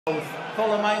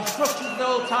Follow my instructions at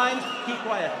all times, keep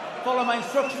quiet. Follow my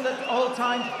instructions at all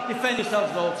times, defend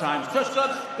yourselves at all times. Touch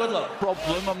gloves, good luck.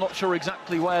 Problem, I'm not sure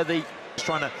exactly where he's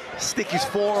trying to stick his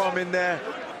forearm in there.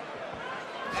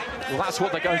 Well, that's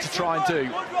what they're going to try and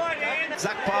do.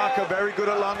 Zach Parker, very good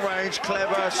at long range,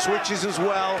 clever, switches as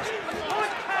well.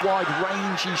 Wide,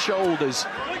 rangy shoulders,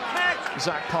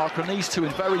 Zach Parker, and these two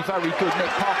in very, very good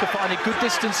nick. Parker finding good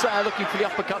distance there, looking for the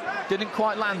uppercut, didn't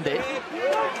quite land it.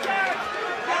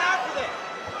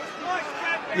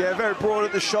 Yeah, very broad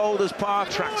at the shoulders, Parker.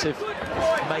 Attractive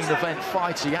main event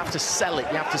fighter, you have to sell it,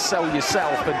 you have to sell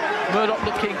yourself, and Murdock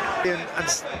looking... And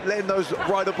letting those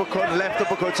right uppercut and left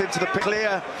uppercuts into the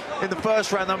clear in the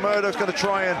first round. Now Murdock's going to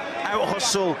try and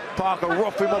out-hustle Parker,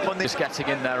 rough him up on this. Just getting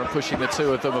in there and pushing the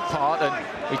two of them apart, and...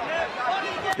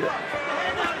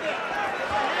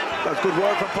 That's good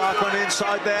work from Parker on the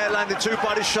inside there, landed two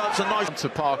body shots and nice... To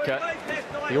Parker,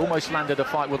 he almost landed a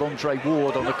fight with Andre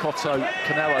Ward on the Cotto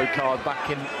Canelo card back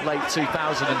in late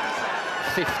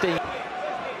 2015.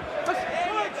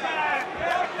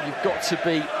 You've got to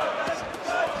be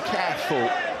careful,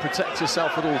 protect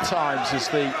yourself at all times as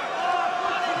the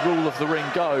rule of the ring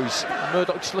goes.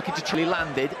 Murdock just looking to truly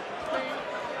landed.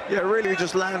 Yeah, really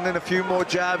just landing a few more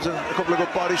jabs and a couple of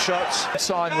good body shots.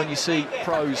 Sign when you see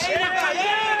pros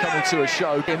coming to a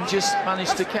show, and just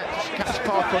managed to catch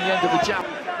Parker on the end of the jab.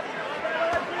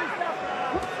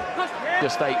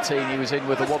 Just 18, he was in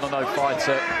with a 1-0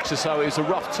 fighter, so it was a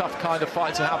rough, tough kind of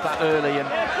fight to have that early, and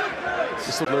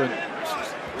just learned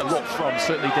a lot from.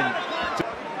 Certainly didn't.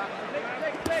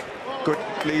 Good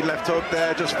lead left hook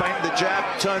there, just feinted the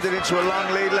jab, turned it into a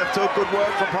long lead left hook. Good work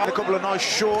from Parker. A couple of nice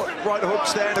short right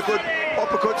hooks there, and a good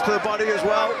uppercuts to the body as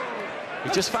well.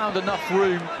 He just found enough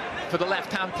room for the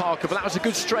left hand, Parker, but that was a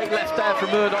good straight left there from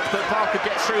Murdock, but Parker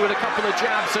gets through with a couple of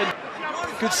jabs, and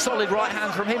good solid right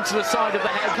hand from him to the side of the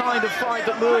head. Kind of fight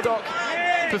that Murdock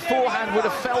beforehand would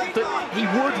have felt that he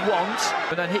would want,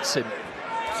 and then hits him.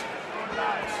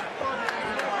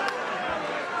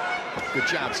 Good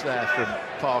jabs there from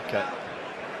Parker.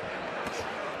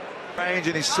 Range,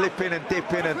 and he's slipping and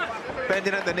dipping and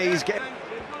bending at the knees.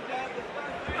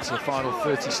 It's the final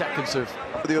 30 seconds of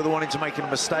the other one into making a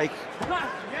mistake.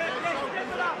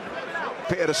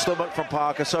 Pit of the stomach from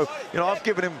Parker. So, you know, I've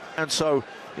given him, and so,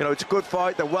 you know, it's a good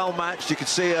fight. They're well matched. You can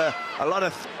see a lot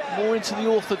of... More into the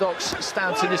orthodox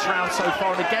stance in this round so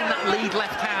far. And again, that lead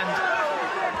left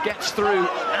hand gets through.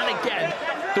 And again,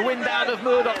 the wind out of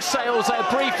Murdock's sails there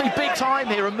briefly. Big time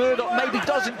here, and Murdock maybe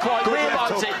doesn't quite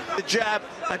realise it. The jab,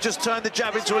 and just turned the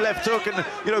jab into a left hook, and,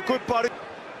 you know, good body.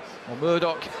 Well,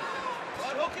 Murdock...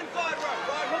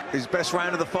 His best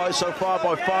round of the fight so far,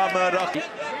 by far, Murdock.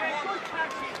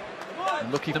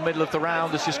 Looking in the middle of the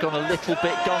round, has just gone a little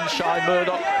bit gun-shy,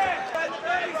 Murdock.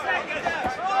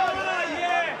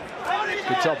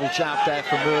 Good double jab there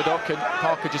from Murdock, and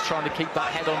Parker just trying to keep that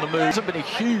head on the move. It hasn't been a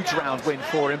huge round win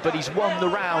for him, but he's won the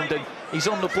round, and he's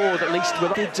on the board at least.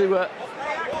 With did do a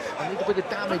little bit of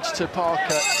damage to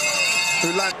Parker,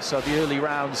 who landed. So the early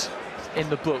rounds in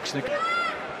the books.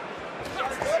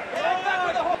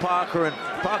 Parker, and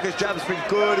Parker's jab's been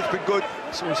good, it's been good.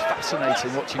 It's always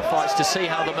fascinating watching fights to see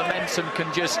how the momentum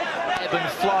can just ebb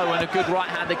and flow, and a good right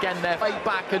hand again there. Fade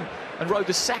back and rode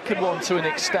the second one to an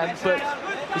extent, but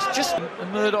it's just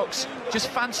Murdock's just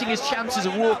fancying his chances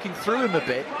of walking through him a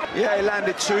bit. Yeah, he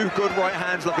landed two good right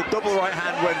hands, like a double right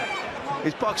hand when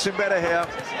he's boxing better here.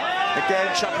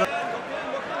 Again, chopping.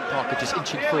 Parker just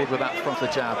inching forward with that front of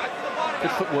the jab.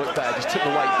 Good footwork there, just took the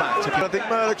weight back. I think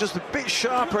Murdock just a bit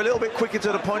sharper, a little bit quicker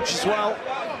to the punch as well.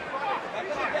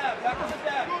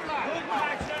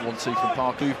 1-2 from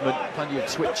Parker. Movement, plenty of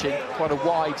twitching, quite a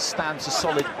wide stance, a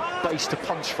solid base to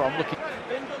punch from. Looking.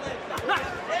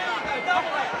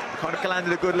 Kind of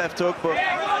landed a good left hook, but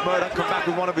Murdock come back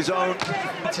with one of his own.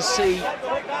 To see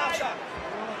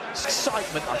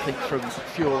excitement, I think, from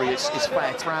Fury is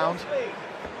fair round.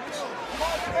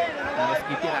 And I think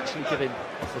he did actually give him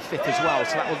the fifth as well,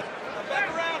 so that will...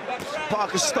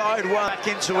 Parker started well back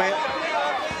into it.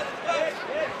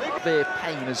 Severe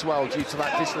pain as well due to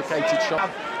that dislocated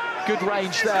shot. Good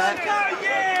range there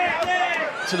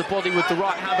to the body with the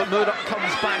right hand, but Murdock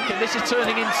comes back, and this is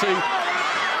turning into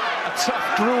a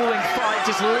tough, grueling fight,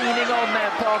 just leaning on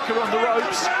there, Parker on the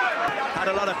ropes. Had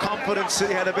a lot of confidence,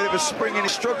 he had a bit of a spring, and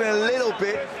he's struggling a little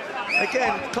bit.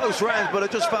 Again, close rounds, but I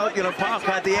just felt, you know,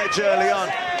 Parker had the edge early on,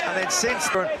 and then since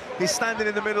he's standing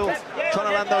in the middle, trying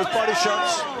to land those body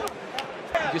shots.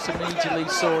 You just immediately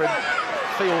saw him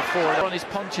feel for it on his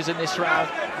punches in this round.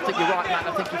 I think you're right, Matt.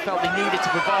 I think he felt he needed to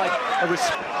provide a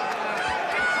response.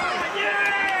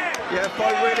 Yeah,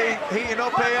 fight really heating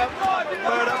up here.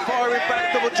 Murdock firing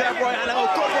back, double jab right hand. Oh,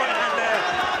 good right hand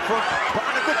there. front,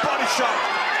 and a good body shot.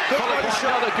 Followed by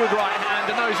another good right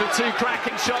hand, and those were two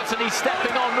cracking shots, and he's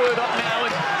stepping on Murdock now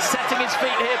and setting his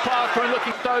feet here, Parker, and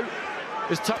looking though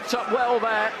is tucked up well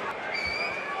there.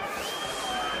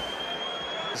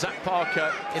 Zach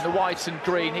Parker in the white and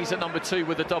green, he's at number 2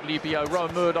 with the WBO.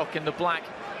 Rohan Murdock in the black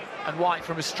and white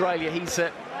from Australia, he's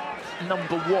at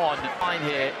number 1. Line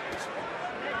here.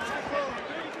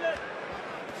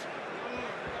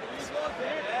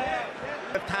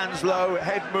 Left hands low,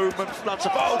 head movement, lots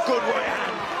of, oh, good right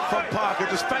hand from Parker,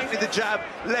 just feinted the jab,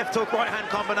 left hook, right hand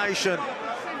combination.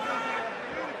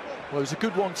 Well, it was a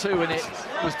good one too, and it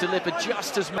was delivered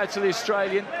just as much to the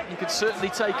Australian. He could certainly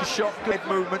take a shot. Good head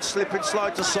movement, slipping,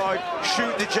 slide to side,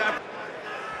 shoot the jab.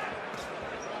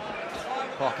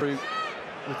 Parker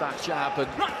with that jab, and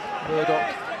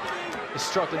Murdock is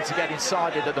struggling to get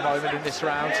inside it at the moment in this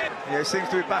round. Yeah, he seems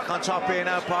to be back on top here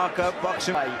now, Parker,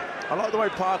 boxing. I like the way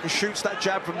Parker shoots that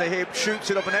jab from the hip,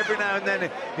 shoots it up, and every now and then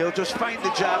he'll just feint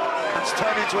the jab and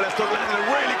turn into a left hook, landing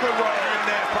a really good right hand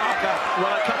there, Parker.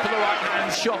 Well, a couple of right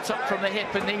hands shot up from the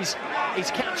hip, and he's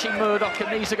catching Murdock,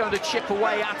 and these are going to chip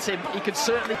away at him. He can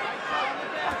certainly...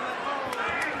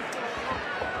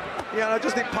 Yeah, and I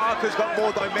just think Parker's got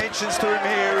more dimensions to him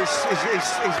here.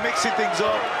 He's mixing things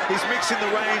up, he's mixing the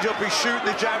range up, he's shooting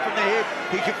the jab from the hip.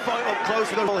 He can fight up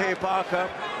close with the ball here, Parker.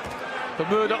 But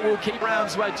Murdock will keep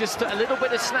rounds where just a little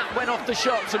bit of snap went off the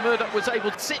shots, and Murdock was able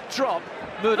to sit drop.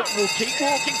 Murdock will keep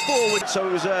walking forward. So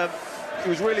he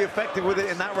was really effective with it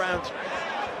in that round.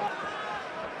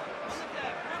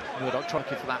 Murdock trying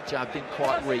for that jab, didn't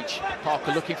quite reach.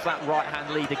 Parker looking for that right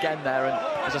hand lead again there, and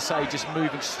as I say, just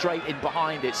moving straight in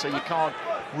behind it, so you can't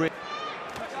really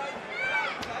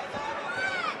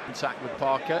contact with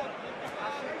Parker.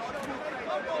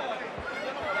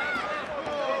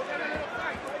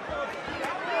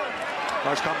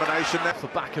 Nice combination there. Off the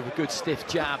back of a good stiff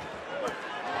jab.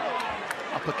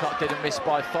 Uppercut didn't miss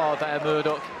by far there.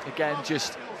 Murdock again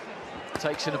just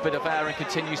takes in a bit of air and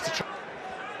continues to try.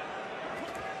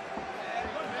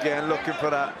 Again, looking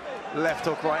for that left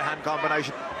hook, right hand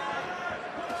combination.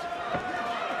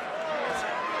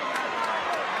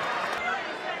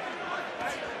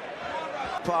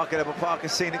 But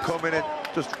Parker's seen it coming and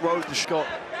just rode the shot.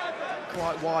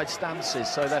 Quite wide stances,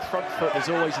 so their front foot is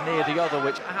always near the other,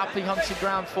 which a happy hunting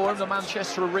ground for him, the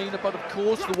Manchester Arena. But of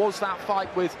course there was that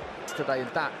fight with today, and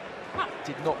that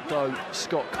did not go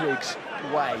Scott Quigg's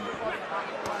way.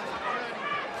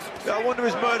 Yeah, I wonder,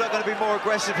 is Murdock going to be more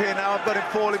aggressive here now? I've got him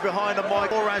falling behind the mic.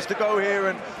 4 rounds to go here,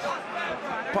 and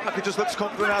Parker just looks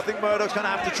confident. I think Murdock's going to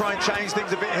have to try and change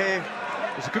things a bit here.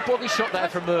 There's a good body shot there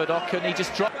from Murdock, and he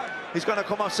just dropped. He's going to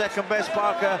come off second best.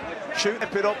 Parker shooting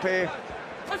it up here.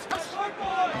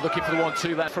 Looking for the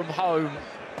 1-2 there from home.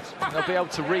 And they'll be able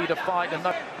to read a fight. And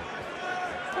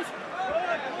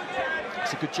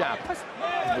it's a good jab.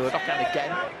 Murdock and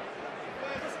again.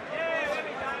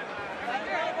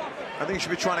 I think he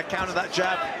should be trying to counter that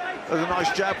jab. There's a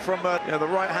nice jab from the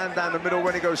right hand down the middle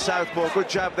when he goes southpaw. Good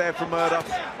jab there from Murdock.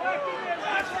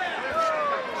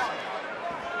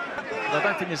 I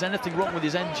don't think there's anything wrong with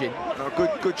his engine. No,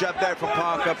 good jab there from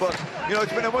Parker, but you know,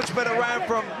 it's been a much better round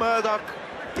from Murdock.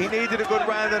 He needed a good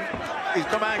round, and he's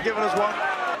come out and given us one.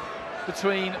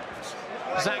 Between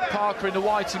Zach Parker in the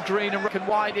white and green, and Rick and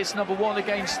White, it's number 1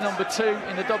 against number 2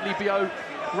 in the WBO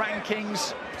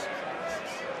rankings.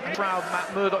 And proud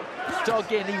Matt Murdock dug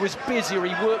in. He was busier.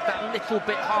 He worked that little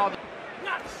bit harder.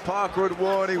 Parker had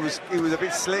won. He was a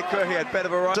bit slicker. He had better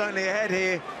of a run. Certainly ahead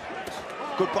here.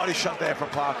 Good body shot there from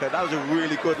Parker. That was a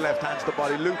really good left hand to the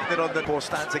body, looping it on the poor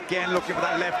stance. Again, looking for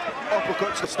that left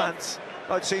uppercut to the stance.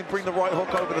 I'd see him bring the right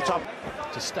hook over the top.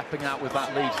 Just stepping out with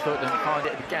that lead foot, and find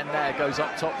it again there, goes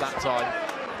up top that time.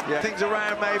 Yeah, things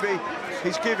around maybe.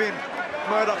 He's giving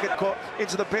Murdock a cut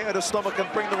into the pit of the stomach and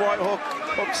bring the right hook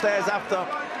upstairs after.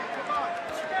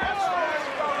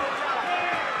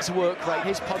 His work rate,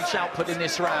 his punch output in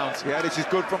this round. Yeah, this is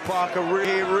good from Parker.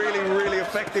 Really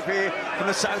effective here from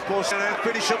the southpaw. And then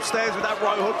finish upstairs with that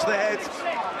right hook to the head.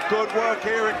 Good work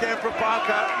here again from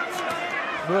Parker.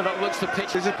 Murdock looks to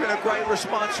pitch. This has been a great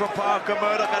response from Parker.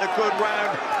 Murdock had a good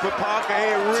round, but Parker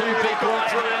here really Two big good right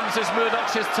hands as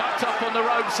Murdock's just tucked up on the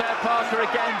ropes there. Parker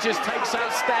again just takes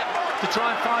that step to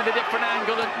try and find a different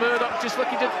angle, and Murdock just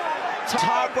looking to... It's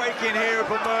heartbreaking here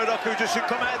for Murdock, who just should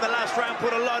come out in the last round,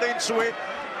 put a lot into it,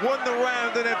 won the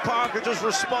round, and then Parker just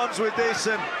responds with this.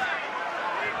 And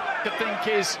I think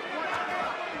is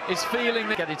feeling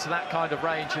that get into that kind of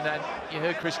range, and then you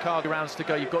heard Chris Carter rounds to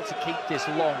go. You've got to keep this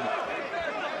long.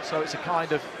 So it's a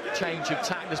kind of change of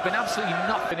tack. There's been absolutely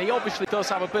nothing. He obviously does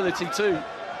have ability too.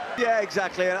 Yeah,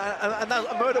 exactly. And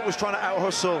Murdock was trying to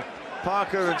out-hustle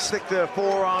Parker and stick the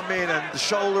forearm in and the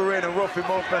shoulder in and rough him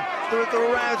up. And there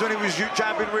were rounds when he was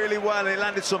jabbing really well and he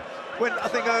landed some. When I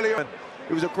think earlier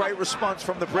it was a great response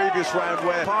from the previous round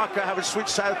where Parker, having switched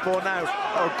southpaw now,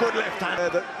 a good left-hander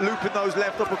that looping those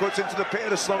left uppercuts into the pit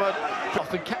of the stomach.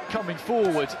 Often kept coming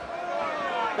forward.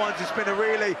 It's been a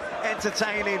really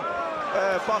entertaining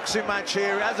boxing match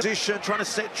here. He has a position, trying to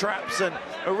set traps and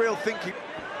a real thinking.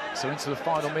 So into the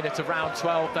final minute of round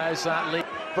 12, there's that lead.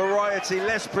 Variety,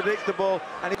 less predictable,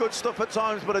 and good stuff at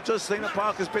times, but I just think that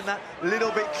Parker's been that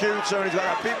little bit cuter and he's got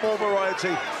a bit more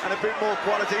variety and a bit more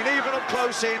quality. And even up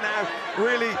close here now,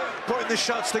 really putting the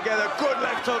shots together. Good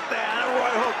left hook there and a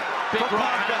right hook. Big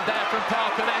right hand there from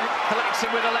Parker, then collects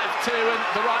him with a left too, and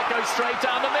the right goes straight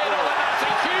down the middle, and that's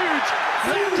a huge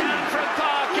left hand from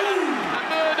Parker. And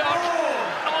Murdock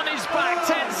on his back,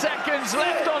 10 seconds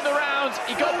left on the round.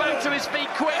 He got back to his feet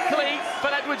quickly,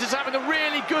 but Edwards is having a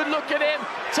really good look at him,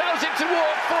 tells him to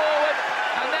walk forward,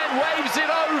 and then waves it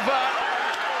over.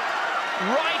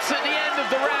 Right at the end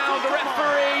of the round, the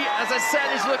referee, as I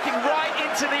said, is looking right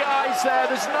into the eyes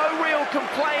there. There's no real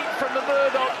complaint from the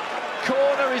Murdock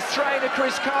corner. His trainer,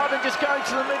 Chris Carden, just going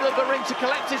to the middle of the ring to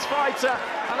collect his fighter.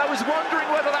 And I was wondering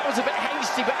whether that was a bit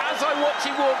hasty, but as I watched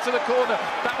him walk to the corner,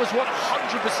 that was 100%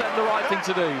 the right thing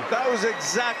to do. That was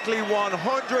exactly 100%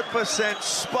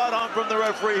 spot on from the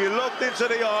referee. He looked into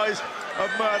the eyes of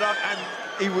Murdock and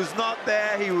he was not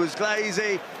there. He was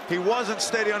lazy. He wasn't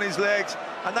steady on his legs.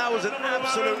 And that was an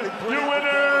absolutely brilliant... Your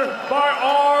winner by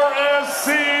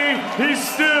RSC, he's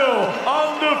still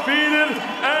undefeated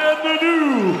and the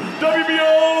new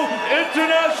WBO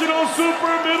International Super